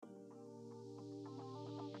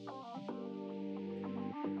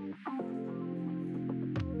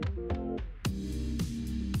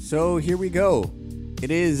So here we go.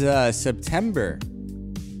 It is September.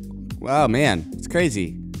 Wow, man, it's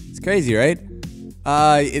crazy. It's crazy, right?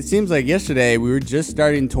 It seems like yesterday we were just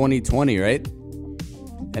starting 2020, right?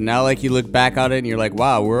 And now, like, you look back on it and you're like,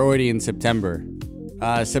 wow, we're already in September.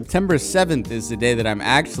 September 7th is the day that I'm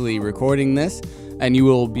actually recording this, and you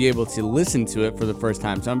will be able to listen to it for the first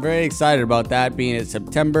time. So I'm very excited about that, being at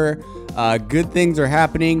September. Good things are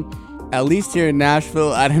happening, at least here in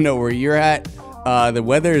Nashville. I don't know where you're at. The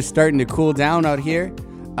weather is starting to cool down out here.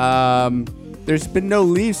 There's been no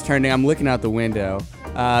leaves turning. I'm looking out the window.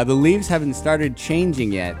 The leaves haven't started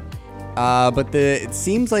changing yet. But it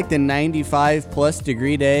seems like the 95 plus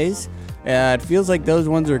degree days, it feels like those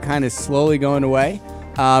ones are kind of slowly going away.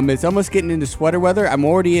 It's almost getting into sweater weather. I'm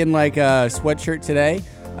already in like a sweatshirt today.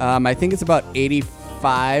 I think it's about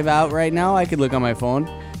 85 out right now. I could look on my phone.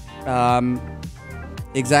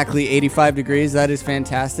 Exactly 85 degrees. That is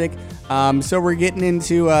fantastic. So we're getting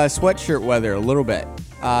into sweatshirt weather a little bit.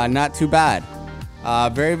 Not too bad.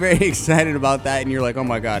 Very, very excited about that. And you're like, oh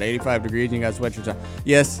my God, 85 degrees and you got sweatshirts on.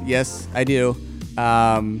 Yes, I do.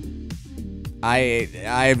 I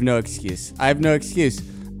have no excuse.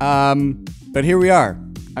 But here we are.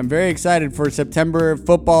 I'm very excited for September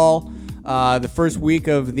football. The first week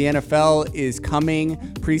of the NFL is coming.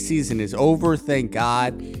 Preseason is over, thank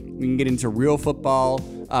God. We can get into real football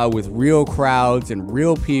with real crowds and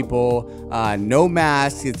real people. No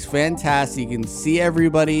masks. It's fantastic. You can see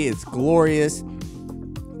everybody. It's glorious.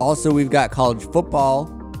 Also, we've got college football,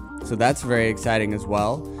 so that's very exciting as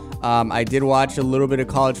well. I did watch a little bit of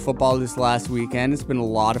college football this last weekend. It's been a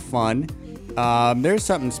lot of fun. There's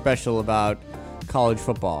something special about college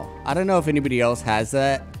football. I don't know if anybody else has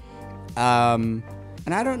that. And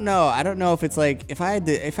I don't know if it's like, if I had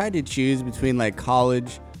to choose between like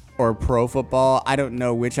college or pro football, I don't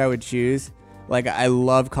know which I would choose. Like, I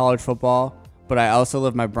love college football, but I also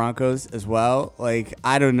love my Broncos as well. Like,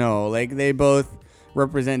 I don't know. Like, they both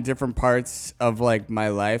represent different parts of like my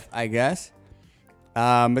life, I guess.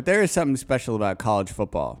 But there is something special about college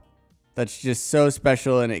football that's just so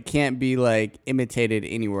special, and it can't be like imitated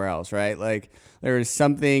anywhere else, right? Like, there is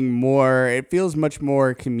something more, it feels much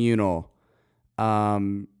more communal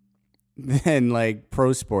than like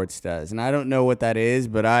pro sports does. And I don't know what that is,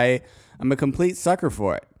 but I'm a complete sucker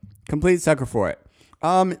for it.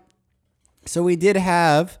 So we did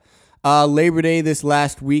have Labor Day this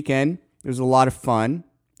last weekend. It was a lot of fun.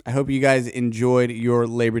 I hope you guys enjoyed your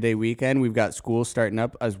Labor Day weekend. We've got school starting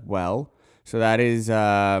up as well. So that is,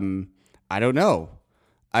 I don't know.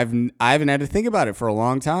 I haven't had to think about it for a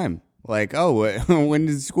long time. Like, oh, when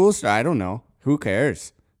did school start? I don't know. Who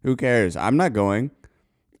cares? I'm not going.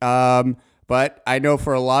 But I know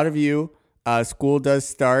for a lot of you, school does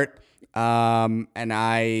start. And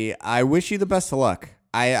I wish you the best of luck.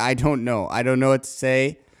 I don't know. I don't know what to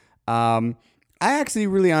say. I actually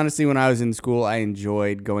really honestly, when I was in school, I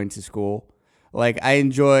enjoyed going to school. Like, I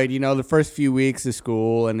enjoyed, the first few weeks of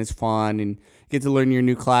school, and it's fun, and you get to learn your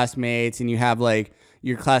new classmates, and you have like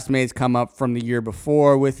your classmates come up from the year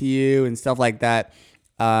before with you and stuff like that.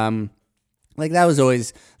 Like, that was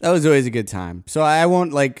always a good time. So I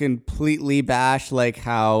won't like completely bash like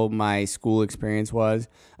how my school experience was.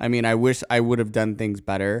 I mean, I wish I would have done things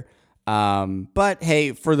better. But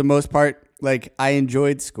hey, for the most part, like, I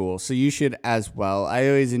enjoyed school, so you should as well. I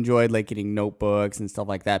always enjoyed like getting notebooks and stuff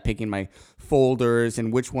like that, picking my folders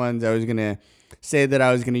and which ones I was gonna say that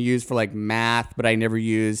I was gonna use for like math, but I never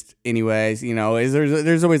used anyways.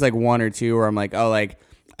 There's always like one or two where I'm like, oh, like,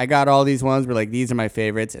 I got all these ones, but like, these are my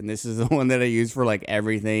favorites, and this is the one that I use for like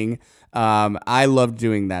everything. I love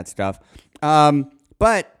doing that stuff.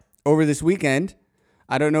 But over this weekend,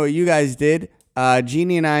 I don't know what you guys did.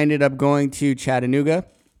 Jeannie and I ended up going to Chattanooga.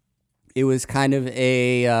 It was kind of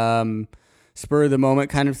a spur of the moment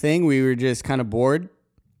kind of thing. We were just kind of bored.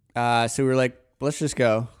 So we were like, let's just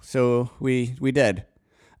go. So we did.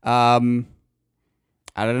 I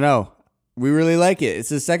don't know. We really like it. It's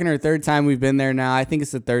the second or third time we've been there now. I think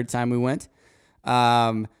it's the third time we went.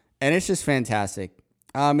 And it's just fantastic.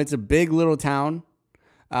 It's a big little town.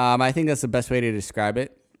 I think that's the best way to describe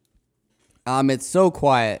it. It's so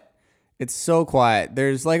quiet.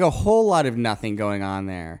 There's like a whole lot of nothing going on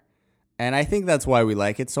there. And I think that's why we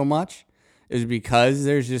like it so much, is because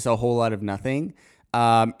there's just a whole lot of nothing.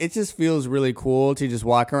 It just feels really cool to just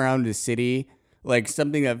walk around the city, like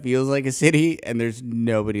something that feels like a city, and there's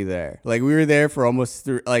nobody there. Like, we were there for almost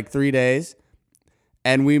 3 days,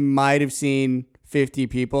 and we might have seen 50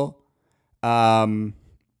 people,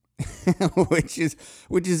 which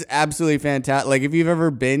is absolutely fantastic. Like, if you've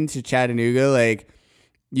ever been to Chattanooga, like,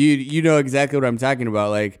 you know exactly what I'm talking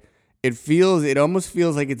about. Like, it almost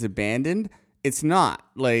feels like it's abandoned, it's not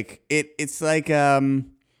like it's like kind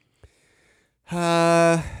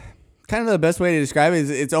of the best way to describe it is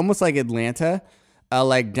it's almost like Atlanta,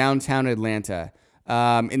 like downtown Atlanta,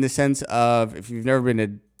 in the sense of if you've never been to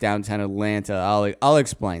downtown Atlanta, I'll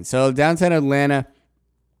explain. So downtown Atlanta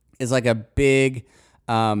is like a big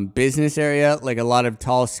business area, like a lot of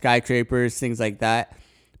tall skyscrapers, things like that.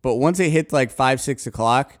 But once it hits like 5, 6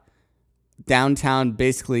 o'clock, downtown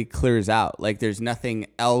basically clears out. Like there's nothing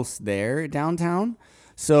else there downtown.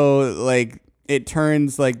 So like it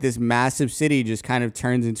turns like this massive city just kind of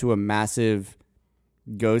turns into a massive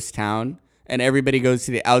ghost town, and everybody goes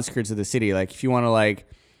to the outskirts of the city. Like if you want to like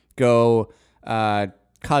go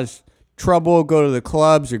cause trouble, go to the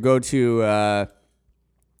clubs or go to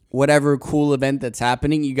whatever cool event that's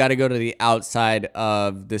happening, you got to go to the outside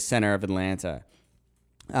of the center of Atlanta.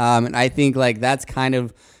 And I think like that's kind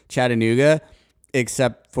of Chattanooga,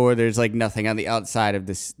 except for there's like nothing on the outside of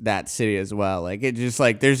that city as well. Like it just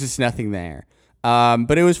like there's just nothing there.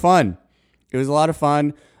 But it was fun. It was a lot of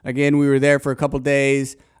fun. Again, we were there for a couple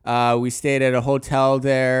days. We stayed at a hotel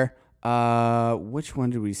there. Which one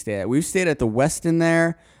did we stay at? We stayed at the Westin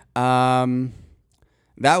there.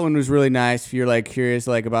 That one was really nice. If you're like curious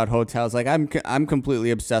like about hotels, like I'm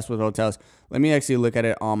completely obsessed with hotels. Let me actually look at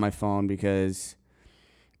it on my phone because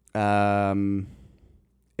that's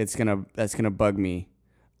gonna bug me.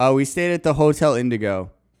 We stayed at the Hotel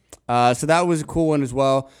Indigo. So that was a cool one as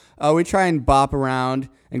well. We try and bop around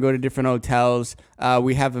and go to different hotels.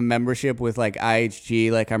 We have a membership with like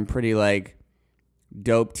IHG. Like I'm pretty like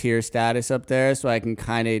dope tier status up there, so I can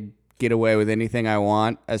kind of get away with anything I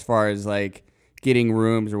want as far as like getting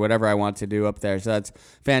rooms or whatever I want to do up there. So that's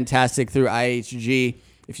fantastic through IHG.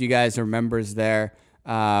 If you guys are members there,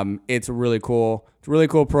 it's really cool. It's a really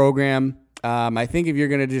cool program. I think if you're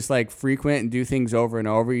going to just like frequent and do things over and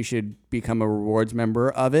over, you should become a rewards member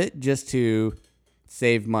of it just to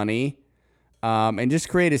save money, and just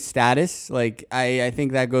create a status. Like I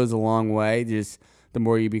think that goes a long way. Just the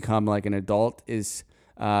more you become like an adult is,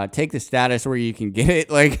 take the status where you can get it.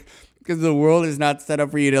 Like, because the world is not set up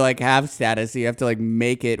for you to like have status. So you have to like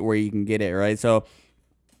make it where you can get it. Right. So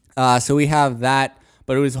we have that,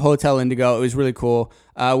 but it was Hotel Indigo. It was really cool.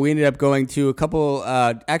 We ended up going to a couple,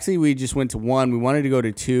 actually we just went to one. We wanted to go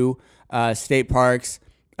to two state parks.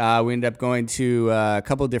 We ended up going to a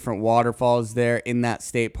couple different waterfalls there in that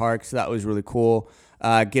state park. So that was really cool.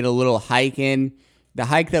 Get a little hike in. The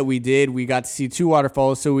hike that we did, we got to see two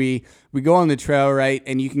waterfalls. So we go on the trail, right?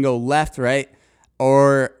 And you can go left, right?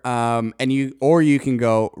 Or you can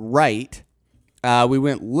go right. We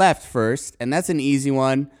went left first, and that's an easy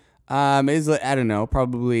one. It's like, I don't know,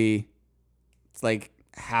 probably it's like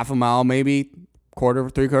half a mile, maybe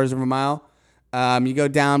three-quarters of a mile. You go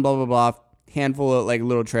down, blah blah blah, handful of like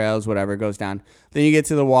little trails, whatever, goes down. Then you get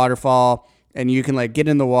to the waterfall, and you can like get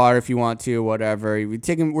in the water if you want to, whatever. We're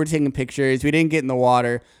taking pictures. We didn't get in the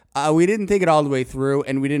water. We didn't take it all the way through,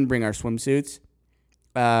 and we didn't bring our swimsuits.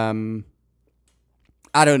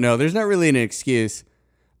 I don't know. There's not really an excuse.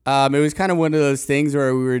 It was kind of one of those things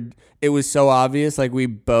where it was so obvious. Like we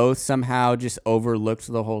both somehow just overlooked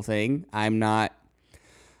the whole thing. I'm not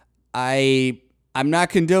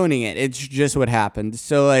condoning it. It's just what happened.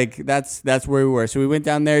 So like, that's where we were. So we went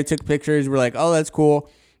down there, took pictures. We're like, oh, that's cool.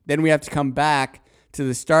 Then we have to come back to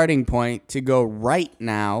the starting point to go right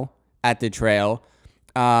now at the trail.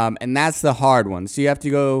 And that's the hard one. So you have to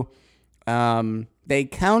go, they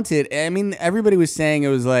counted. I mean, everybody was saying it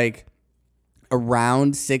was like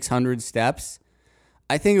around 600 steps.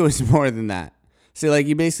 I think it was more than that. So like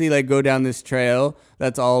you basically like go down this trail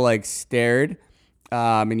that's all like staired,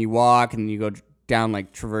 and you walk and you go down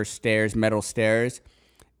like traverse stairs, metal stairs.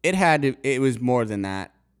 It was more than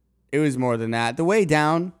that. It was more than that. The way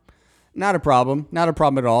down, not a problem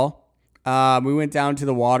at all. We went down to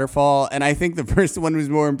the waterfall, and I think the first one was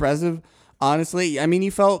more impressive. Honestly, I mean,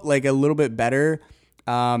 you felt like a little bit better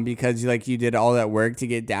because like you did all that work to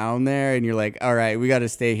get down there, and you're like, all right, we got to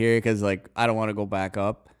stay here because like I don't want to go back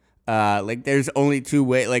up. Like there was only two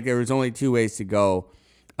ways to go,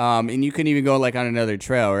 and you couldn't even go like on another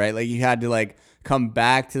trail, right? Like you had to like come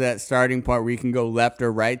back to that starting point where you can go left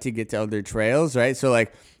or right to get to other trails, right? So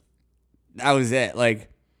like that was it. Like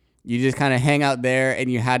you just kind of hang out there,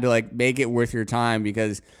 and you had to like make it worth your time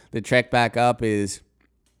because the trek back up it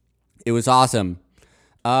was awesome.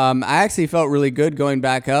 I actually felt really good going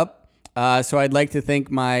back up. So I'd like to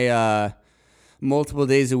thank my multiple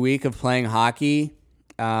days a week of playing hockey,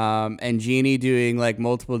 and Jeannie doing like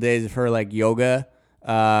multiple days of her like yoga.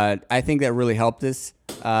 I think that really helped us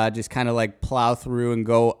just kind of like plow through and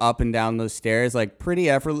go up and down those stairs like pretty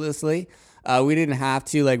effortlessly. We didn't have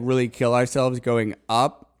to like really kill ourselves going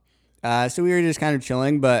up. So we were just kind of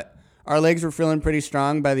chilling, but our legs were feeling pretty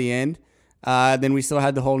strong by the end. Then we still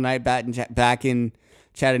had the whole night back in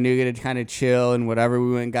Chattanooga to kind of chill and whatever.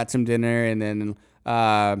 We went and got some dinner, and then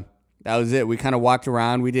that was it. We kind of walked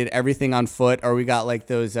around. We did everything on foot, or we got like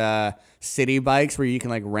those city bikes where you can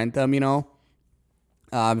like rent them, you know.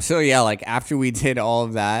 So yeah, like after we did all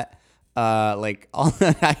of that, like all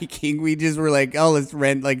the hiking, we just were like, oh, let's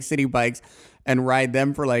rent like city bikes and ride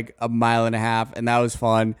them for like a mile and a half, and that was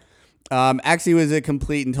fun. Actually, it was a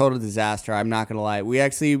complete and total disaster. I'm not gonna lie. We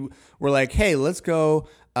actually were like, hey, let's go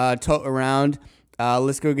tote around.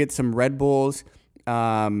 Let's go get some Red Bulls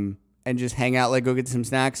and just hang out. Like, go get some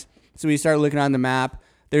snacks. So we started looking on the map.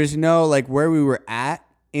 There's no like where we were at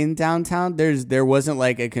in downtown. There wasn't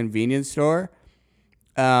like a convenience store.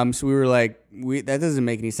 So we were like, that doesn't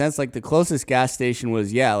make any sense. Like the closest gas station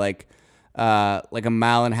was like a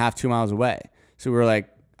mile and a half, 2 miles away. So we were like,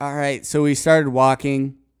 all right. So we started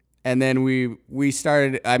walking. And then we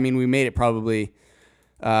started, I mean, we made it probably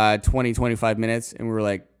 20, 25 minutes. And we were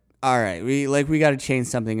like, all right, we got to change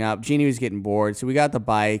something up. Jeannie was getting bored. So we got the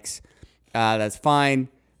bikes. That's fine.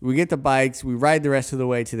 We get the bikes. We ride the rest of the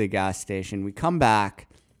way to the gas station. We come back.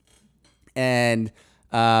 And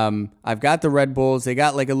I've got the Red Bulls. They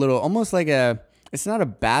got like a little, almost like it's not a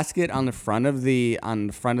basket on the front of the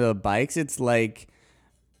bikes. It's like,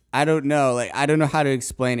 I don't know how to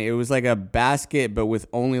explain it. It was like a basket, but with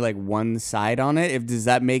only like one side on it. Does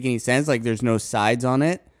that make any sense? Like there's no sides on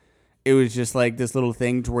it. It was just like this little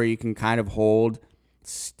thing to where you can kind of hold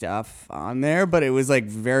stuff on there, but it was like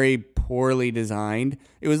very poorly designed.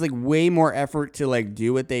 It was like way more effort to like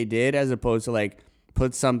do what they did as opposed to like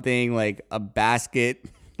put something like a basket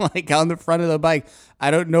like on the front of the bike. I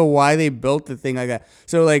don't know why they built the thing like that.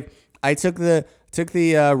 So like I took the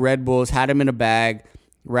Red Bulls, had them in a bag,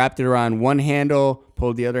 wrapped it around one handle,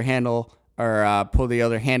 pulled the other handle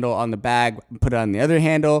on the bag, put it on the other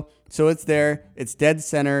handle. So it's there. It's dead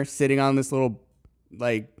center, sitting on this little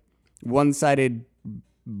like one-sided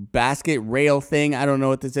basket rail thing. I don't know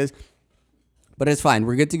what this is, but it's fine.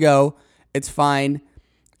 We're good to go. It's fine.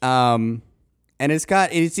 And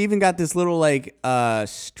it's even got this little like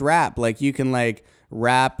strap, like you can like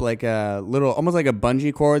wrap like a little, almost like a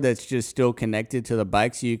bungee cord that's just still connected to the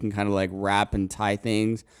bike, so you can kind of like wrap and tie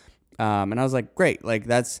things. And I was like, great, like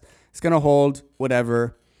it's gonna hold,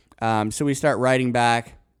 whatever. So we start riding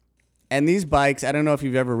back, and these bikes, I don't know if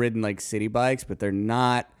you've ever ridden like city bikes, but they're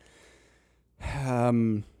not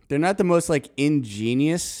the most like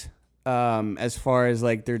ingenious as far as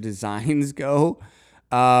like their designs go.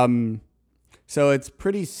 So it's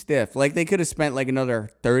pretty stiff. Like they could have spent like another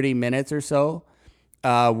 30 minutes or so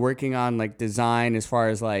working on like design as far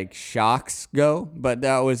as like shocks go, but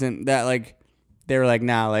that wasn't that. Like they were like,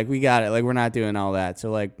 nah, like we got it, like we're not doing all that.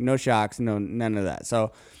 So like no shocks, none of that.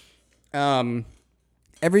 So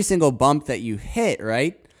every single bump that you hit,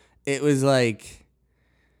 right, it was like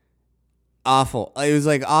awful. It was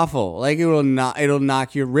like awful. Like it'll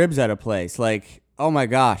knock your ribs out of place. Like, oh my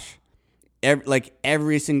gosh.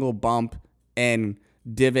 Every single bump and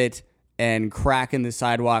divot and crack in the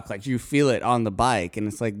sidewalk, like you feel it on the bike, and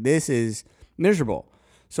it's like, this is miserable.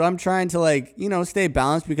 So I'm trying to like, stay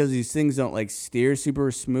balanced because these things don't like steer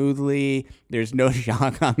super smoothly. There's no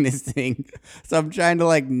shock on this thing. So I'm trying to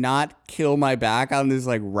like not kill my back on this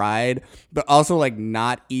like ride, but also like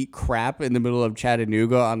not eat crap in the middle of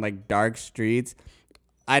Chattanooga on like dark streets.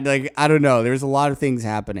 I don't know. There's a lot of things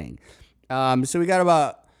happening. So we got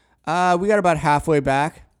about halfway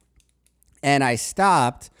back, and I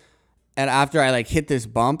stopped. And after I like hit this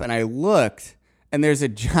bump, and I looked, and there's a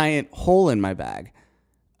giant hole in my bag.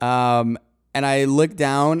 And I looked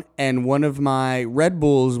down, and one of my Red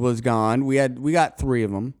Bulls was gone. We got 3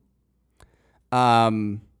 of them.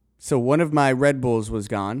 So one of my Red Bulls was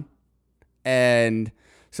gone, and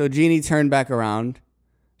so Jeannie turned back around.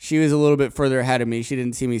 She was a little bit further ahead of me. She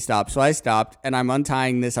didn't see me stop, so I stopped, and I'm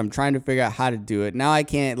untying this. I'm trying to figure out how to do it. Now I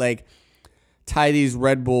can't like tie these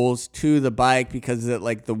Red Bulls to the bike because of,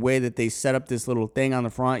 like the way that they set up this little thing on the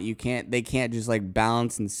front. They can't just like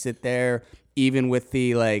balance and sit there, even with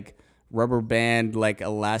the like rubber band like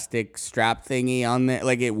elastic strap thingy on there.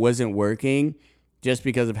 Like it wasn't working just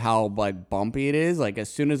because of how like bumpy it is. Like as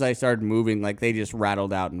soon as I started moving, like they just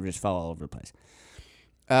rattled out and just fell all over the place.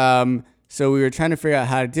 So we were trying to figure out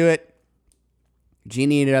how to do it.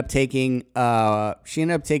 Jeannie ended up taking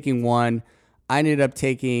one. I ended up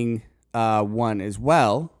taking one as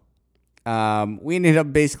well. We ended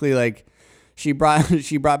up basically like she brought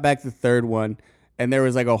back the third one, and there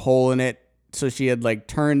was like a hole in it. So she had like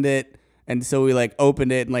turned it, and so we like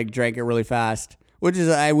opened it and like drank it really fast, which is,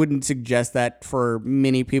 I wouldn't suggest that for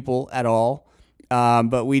many people at all.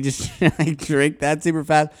 But we just like drink that super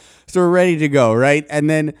fast. So we're ready to go, right? And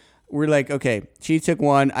then we're like, okay, she took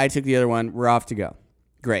one, I took the other one. We're off to go.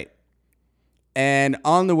 Great. And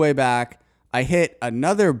on the way back, I hit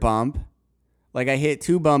another bump. Like I hit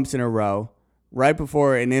 2 bumps in a row right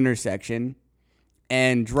before an intersection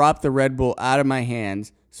and dropped the Red Bull out of my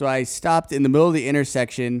hands. So I stopped in the middle of the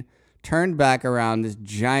intersection, turned back around this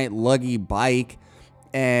giant luggy bike,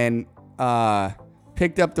 and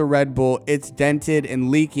picked up the Red Bull. It's dented and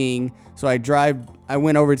leaking. So I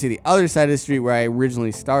went over to the other side of the street where I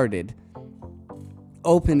originally started,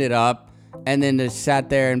 opened it up, and then just sat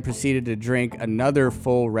there and proceeded to drink another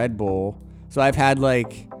full Red Bull. So I've had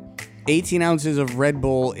like 18 ounces of Red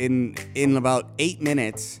Bull in about 8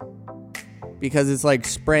 minutes because it's like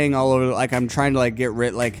spraying all over. Like I'm trying to like get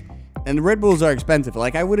rid, like, and the Red Bulls are expensive.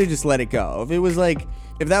 Like I would have just let it go.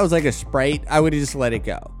 If that was like a Sprite, I would have just let it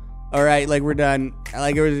go. All right, like we're done.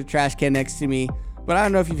 Like there was a trash can next to me, but I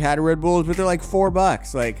don't know if you've had a Red Bulls, but they're like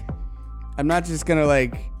 $4. Like I'm not just gonna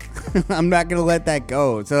like, I'm not gonna let that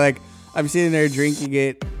go. So like I'm sitting there drinking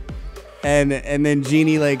it, and then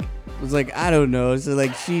Jeannie like was like, I don't know. So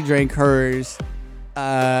like she drank hers,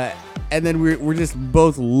 and then we're just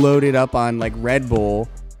both loaded up on like Red Bull,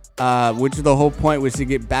 which the whole point was to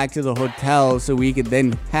get back to the hotel so we could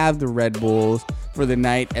then have the Red Bulls for the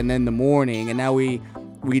night and then the morning. And now we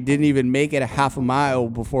didn't even make it a half a mile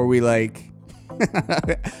before we like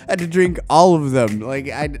had to drink all of them. Like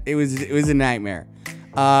it was a nightmare.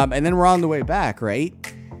 And then we're on the way back, right?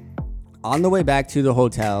 On the way back to the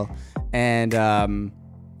hotel, and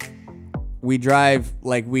we drive,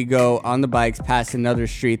 like we go on the bikes past another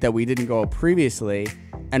street that we didn't go previously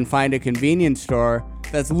and find a convenience store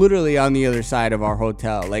that's literally on the other side of our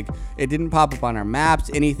hotel. Like it didn't pop up on our maps,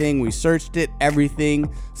 anything. We searched it,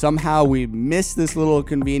 everything. Somehow we missed this little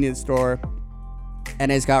convenience store,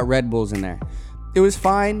 and it's got Red Bulls in there. It was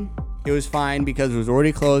fine. It was fine because it was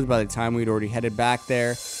already closed by the time we'd already headed back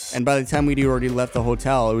there. And by the time we'd already left the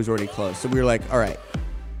hotel, it was already closed. So we were like, all right,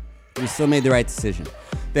 we still made the right decision.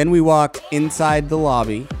 Then we walked inside the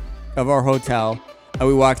lobby of our hotel, and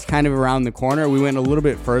we walked kind of around the corner. We went a little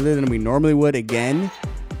bit further than we normally would again.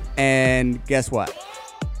 And guess what?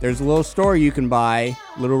 There's a little store you can buy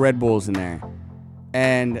little Red Bulls in there.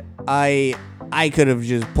 And I could have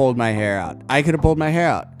just pulled my hair out.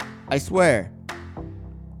 I swear.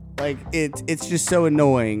 Like, it's just so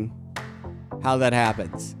annoying how that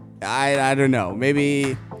happens. I don't know.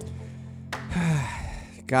 Maybe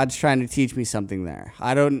God's trying to teach me something there.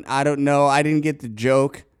 I don't know. I didn't get the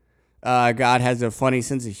joke. God has a funny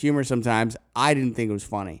sense of humor sometimes. I didn't think it was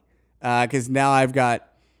funny. Because now I've got,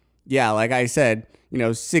 like I said,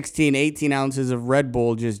 16, 18 ounces of Red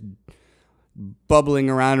Bull just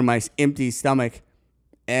bubbling around in my empty stomach.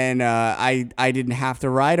 And I didn't have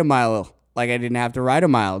to ride a mile. Like I didn't have to ride a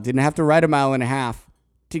mile. Didn't have to ride a mile and a half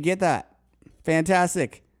to get that.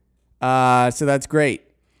 Fantastic. So that's great.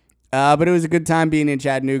 But it was a good time being in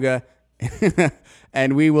Chattanooga.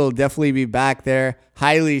 And we will definitely be back there.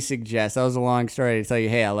 Highly suggest. That was a long story to tell you,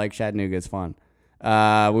 hey, I like Chattanooga. It's fun.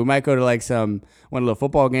 We might go to like one of the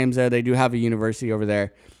football games there. They do have a university over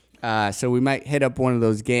there. So we might hit up one of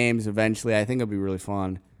those games eventually. I think it'll be really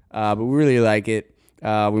fun. But we really like it.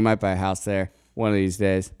 We might buy a house there one of these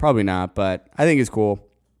days. Probably not, but I think it's cool.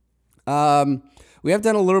 We have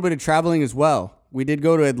done a little bit of traveling as well. We did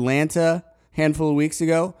go to Atlanta a handful of weeks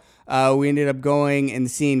ago. We ended up going and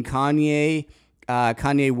seeing Kanye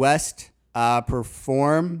West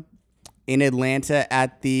perform in Atlanta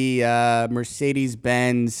at the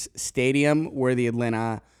Mercedes-Benz Stadium where the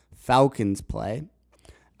Atlanta Falcons play.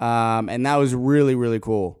 And that was really, really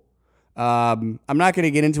cool. I'm not going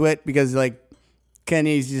to get into it because like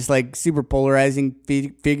Kanye's just like super polarizing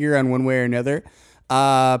figure on one way or another.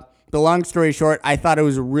 The long story short, I thought it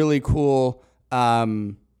was a really cool.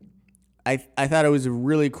 I thought it was a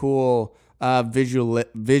really cool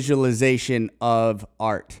visualization of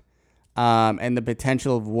art and the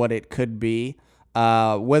potential of what it could be.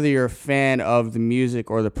 Whether you're a fan of the music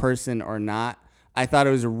or the person or not, I thought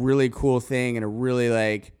it was a really cool thing and a really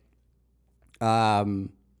like.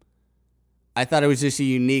 I thought it was just a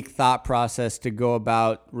unique thought process to go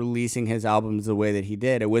about releasing his albums the way that he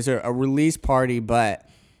did. It was a release party, but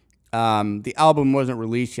the album wasn't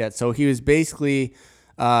released yet. So he was basically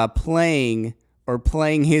playing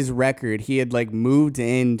his record. He had like moved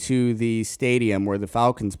into the stadium where the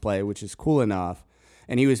Falcons play, which is cool enough.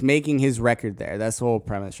 And he was making his record there. That's the whole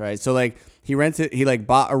premise, right? So like he like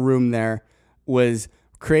bought a room there, was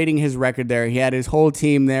creating his record there. He had his whole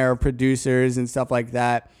team there, producers and stuff like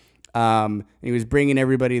that. He was bringing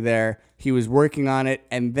everybody there. He was working on it,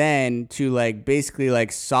 and then to like basically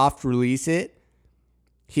like soft release it,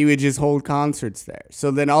 he would just hold concerts there. So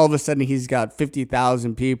then all of a sudden he's got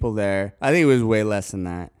 50,000 people there. I think it was way less than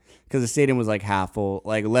that because the stadium was like half full,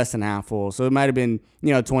 like less than half full. So it might have been,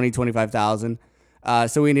 25,000.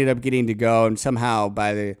 So we ended up getting to go, and somehow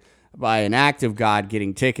by an act of God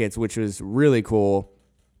getting tickets, which was really cool.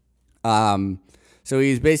 So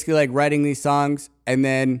he's basically like writing these songs and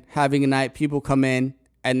then having a night, people come in,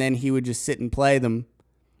 and then he would just sit and play them.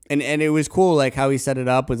 And it was cool, like how he set it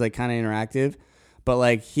up was like kind of interactive. But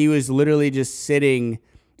like he was literally just sitting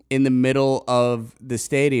in the middle of the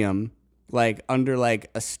stadium, like under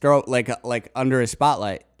like a stroke, like under a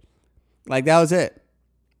spotlight. Like that was it.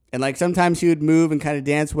 And like sometimes he would move and kind of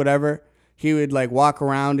dance, whatever. He would like walk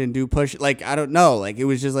around and do push. Like, I don't know. Like it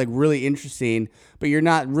was just like really interesting. But you're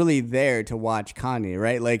not really there to watch Kanye,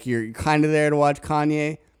 right? Like you're kind of there to watch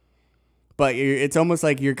Kanye. But it's almost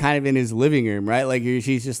like you're kind of in his living room, right? Like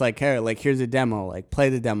she's just like, hey, like here's a demo. Like play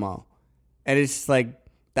the demo. And it's just like,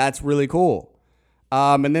 that's really cool.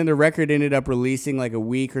 And then the record ended up releasing like a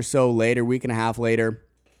week or so later, week and a half later.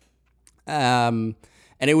 And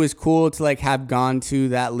it was cool to like have gone to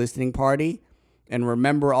that listening party and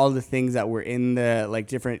remember all the things that were in the like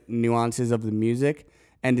different nuances of the music,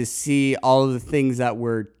 and to see all of the things that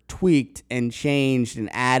were tweaked and changed and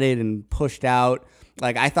added and pushed out.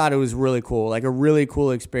 Like I thought it was really cool, like a really cool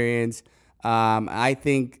experience. I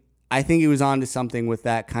think he was onto something with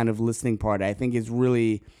that kind of listening party. I think it's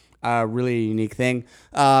really a unique thing.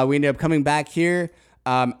 We ended up coming back here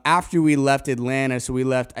after we left Atlanta. So we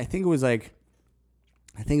left, I think it was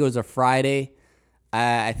a Friday.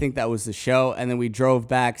 I think that was the show. And then we drove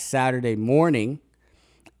back Saturday morning.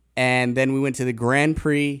 And then we went to the Grand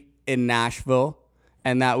Prix in Nashville.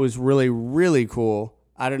 And that was really, really cool.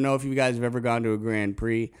 I don't know if you guys have ever gone to a Grand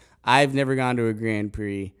Prix. I've never gone to a Grand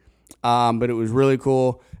Prix. But it was really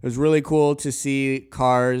cool. It was really cool to see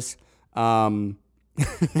cars going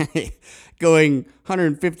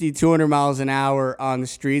 150, 200 miles an hour on the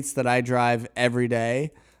streets that I drive every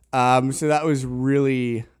day. So that was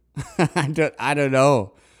really, I don't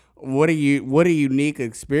know. What a unique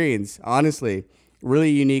experience, honestly.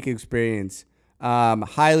 Really unique experience.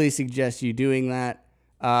 Highly suggest you doing that.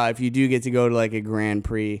 If you do get to go to like a Grand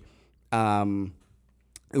Prix, it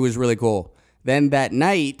was really cool. Then that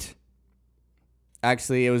night,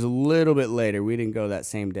 actually, it was a little bit later. We didn't go that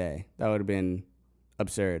same day. That would have been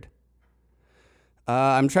absurd.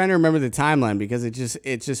 I'm trying to remember the timeline because it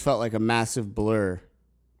just felt like a massive blur.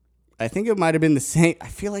 I think it might have been the same. I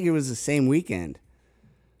feel like it was the same weekend.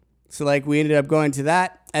 So like we ended up going to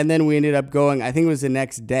that, and then we ended up going, I think it was the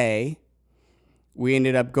next day, we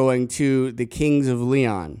ended up going to the Kings of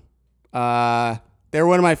Leon. They're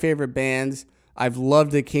one of my favorite bands. I've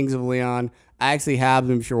loved the Kings of Leon. I actually have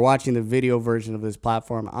them, if you're watching the video version of this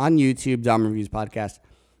platform on YouTube, Dom Reviews Podcast.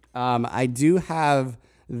 I do have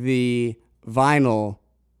the vinyl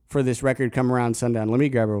for this record come around sundown. Let me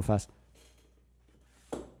grab it real fast.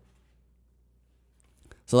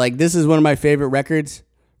 So like this is one of my favorite records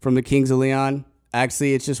from the Kings of Leon.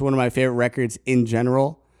 Actually, it's just one of my favorite records in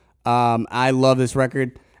general. I love this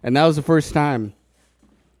record, and that was the first time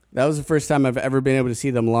I've ever been able to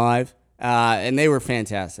see them live, and they were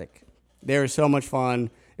fantastic. They were so much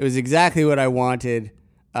fun. It was exactly what I wanted.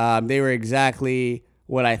 They were exactly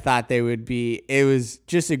what I thought they would be. It was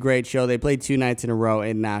just a great show. They played 2 nights in a row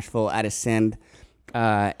in Nashville at Ascend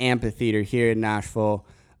Amphitheater here in Nashville.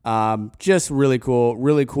 Just really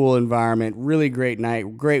cool environment, really great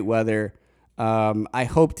night, great weather. I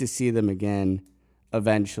hope to see them again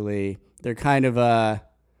eventually. They're kind of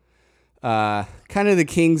the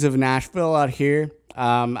Kings of Nashville out here.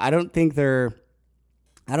 I don't think they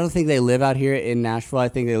live out here in Nashville. I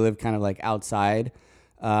think they live kind of like outside,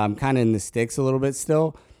 kind of in the sticks a little bit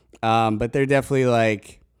still. But they're definitely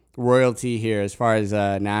like royalty here as far as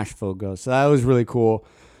Nashville goes. So that was really cool.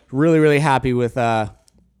 Really, really happy with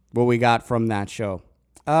what we got from that show.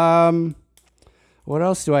 What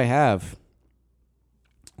else do I have?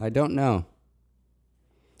 I don't know.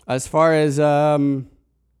 As far as I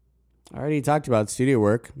already talked about studio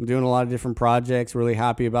work. I'm doing a lot of different projects. Really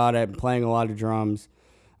happy about it. I'm playing a lot of drums.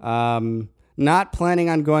 Not planning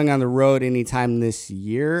on going on the road anytime this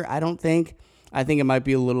year, I don't think. I think it might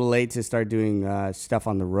be a little late to start doing stuff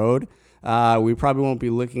on the road. We probably won't be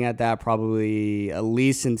looking at that probably at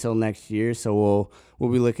least until next year. So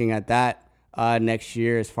we'll be looking at that next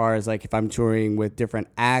year as far as like if I'm touring with different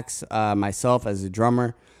acts, myself as a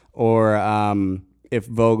drummer, or if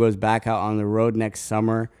Vo goes back out on the road next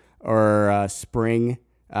summer or spring.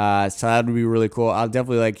 So that would be really cool. I'll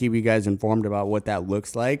definitely like keep you guys informed about what that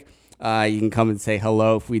looks like. You can come and say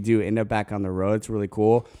hello if we do end up back on the road. It's really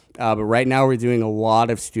cool. But right now we're doing a lot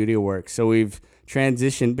of studio work. So we've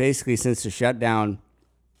transitioned basically since the shutdown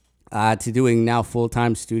to doing now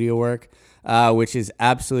full-time studio work, which is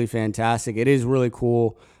absolutely fantastic. It is really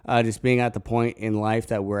cool just being at the point in life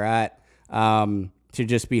that we're at, to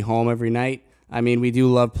just be home every night. I mean, we do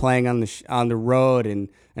love playing on the road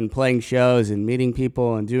and playing shows and meeting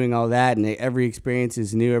people and doing all that, and every experience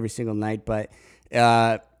is new every single night. But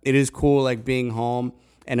it is cool, like being home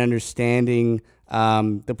and understanding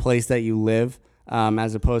the place that you live,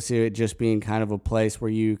 as opposed to it just being kind of a place where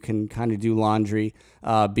you can kind of do laundry,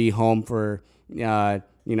 be home for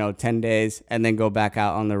 10 days and then go back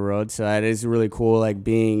out on the road. So that is really cool, like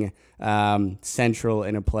being central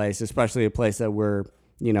in a place, especially a place that we're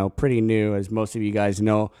pretty new, as most of you guys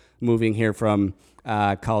know, moving here from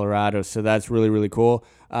Colorado. So that's really, really cool.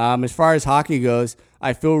 As far as hockey goes,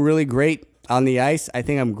 I feel really great on the ice. I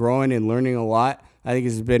think I'm growing and learning a lot. I think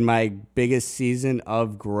this has been my biggest season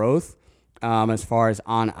of growth as far as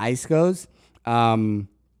on ice goes. I've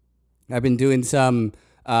been doing some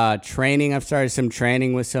training. I've started some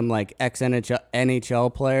training with some like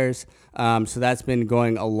ex-NHL players. So that's been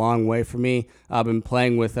going a long way for me. I've been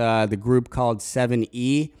playing with the group called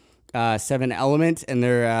 7E, 7 Element, and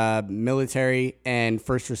they're military and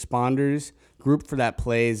first responders group for that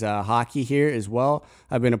plays hockey here as well.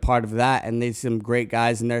 I've been a part of that, and there's some great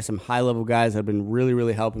guys in there, some high-level guys that have been really,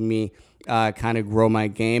 really helping me kind of grow my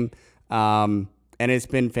game. And it's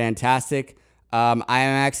been fantastic. I am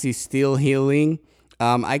actually still healing.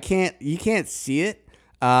 You can't see it,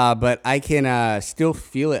 but I can still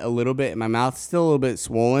feel it a little bit in my mouth. Still a little bit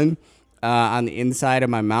swollen on the inside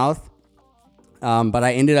of my mouth. But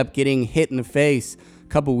I ended up getting hit in the face a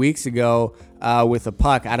couple weeks ago with a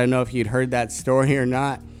puck. I don't know if you'd heard that story or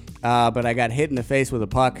not, but I got hit in the face with a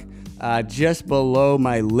puck just below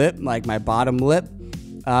my lip, like my bottom lip.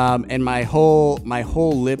 And my whole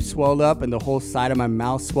lip swelled up and the whole side of my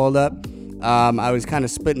mouth swelled up. I was kind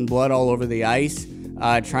of spitting blood all over the ice,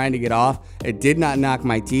 trying to get off. It did not knock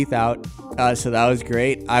my teeth out, so that was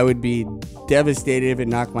great. I would be devastated if it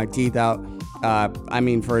knocked my teeth out.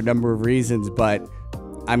 For a number of reasons, but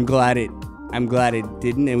I'm glad it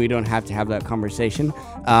didn't, and we don't have to have that conversation.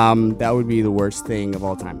 That would be the worst thing of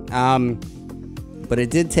all time. But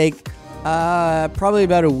it did take probably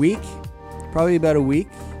about a week for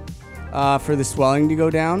the swelling to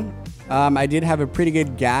go down. I did have a pretty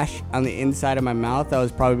good gash on the inside of my mouth that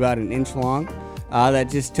was probably about an inch long.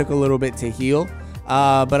 That just took a little bit to heal.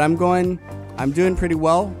 But I'm doing pretty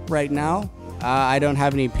well right now. I don't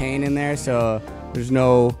have any pain in there, so there's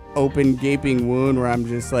no open gaping wound where I'm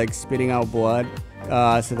just like spitting out blood.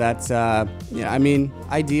 So that's,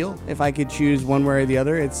 ideal. If I could choose one way or the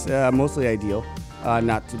other, it's mostly ideal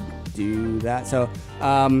not to do that. So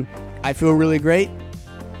I feel really great.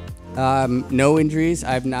 No injuries.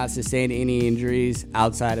 I've not sustained any injuries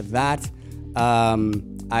outside of that.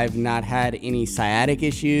 I've not had any sciatic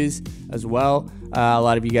issues as well. A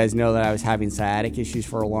lot of you guys know that I was having sciatic issues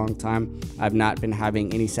for a long time. I've not been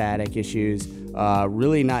having any sciatic issues,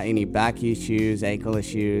 really not any back issues, ankle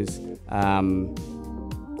issues.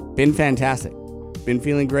 Been fantastic. Been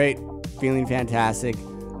feeling great, feeling fantastic.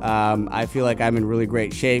 I feel like I'm in really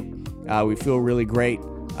great shape. We feel really great.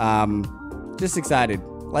 Just excited.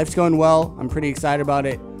 Life's going well. I'm pretty excited about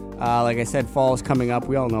it. Like I said, fall is coming up.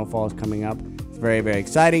 We all know fall is coming up. It's very, very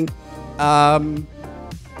exciting. But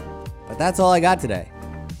that's all I got today.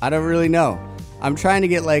 I don't really know. I'm trying to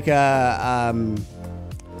get trying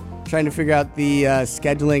to figure out the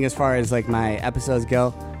scheduling as far as like my episodes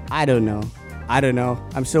go. I don't know.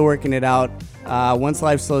 I'm still working it out. Once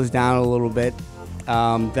life slows down a little bit,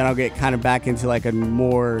 then I'll get kind of back into like a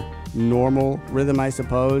more normal rhythm, I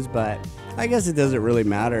suppose. But I guess it doesn't really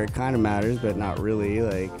matter. It kind of matters, but not really.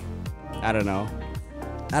 Like, I don't know,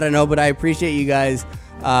 but I appreciate you guys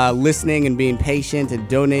listening and being patient and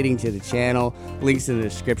donating to the channel. Links in the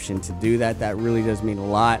description to do that. That really does mean a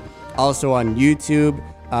lot. Also on YouTube,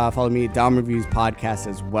 follow me at Dom Reviews Podcast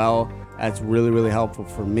as well. That's really, really helpful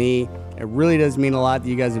for me. It really does mean a lot that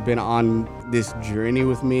you guys have been on this journey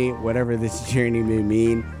with me, whatever this journey may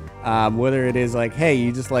mean. Whether it is like, hey,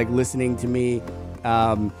 you just like listening to me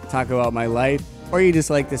talk about my life, or you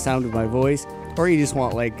just like the sound of my voice, or you just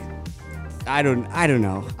want like, I don't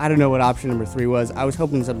know. I don't know what option number 3 was. I was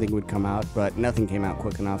hoping something would come out, but nothing came out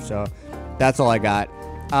quick enough, so that's all I got.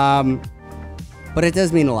 But it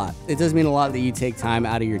does mean a lot. It does mean a lot that you take time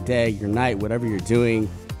out of your day, your night, whatever you're doing,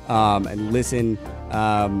 and listen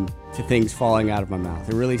to things falling out of my mouth.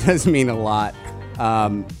 It really does mean a lot.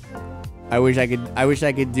 I wish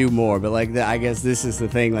I could do more, but like I guess this is the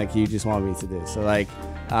thing like you just want me to do. So like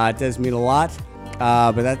it does mean a lot.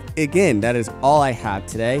 But that is all I have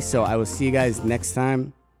today. So I will see you guys next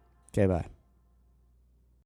time. Okay, bye.